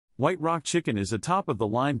White Rock chicken is a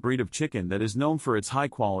top-of-the-line breed of chicken that is known for its high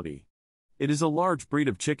quality. It is a large breed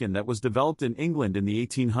of chicken that was developed in England in the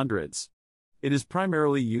 1800s. It is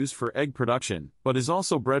primarily used for egg production, but is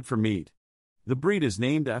also bred for meat. The breed is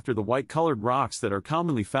named after the white-colored rocks that are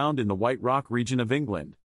commonly found in the White Rock region of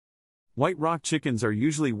England. White Rock chickens are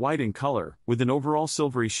usually white in color, with an overall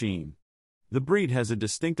silvery sheen. The breed has a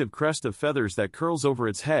distinctive crest of feathers that curls over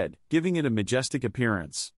its head, giving it a majestic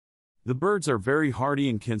appearance. The birds are very hardy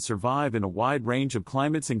and can survive in a wide range of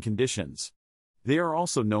climates and conditions. They are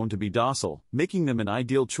also known to be docile, making them an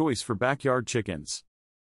ideal choice for backyard chickens.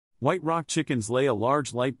 White Rock chickens lay a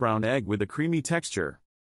large light brown egg with a creamy texture.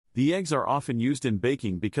 The eggs are often used in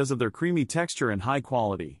baking because of their creamy texture and high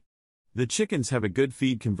quality. The chickens have a good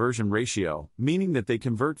feed conversion ratio, meaning that they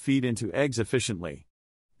convert feed into eggs efficiently.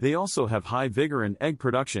 They also have high vigor in egg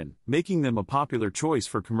production, making them a popular choice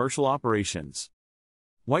for commercial operations.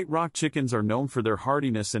 White Rock chickens are known for their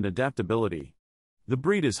hardiness and adaptability. The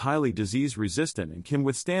breed is highly disease-resistant and can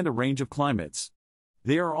withstand a range of climates.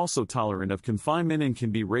 They are also tolerant of confinement and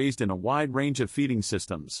can be raised in a wide range of feeding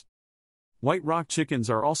systems. White Rock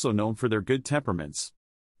chickens are also known for their good temperaments.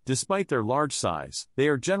 Despite their large size, they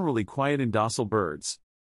are generally quiet and docile birds.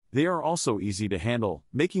 They are also easy to handle,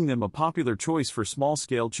 making them a popular choice for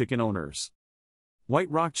small-scale chicken owners. White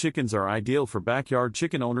Rock chickens are ideal for backyard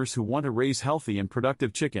chicken owners who want to raise healthy and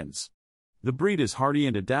productive chickens. The breed is hardy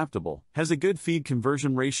and adaptable, has a good feed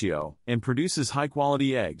conversion ratio, and produces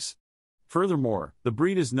high-quality eggs. Furthermore, the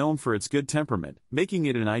breed is known for its good temperament, making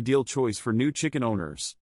it an ideal choice for new chicken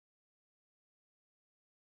owners.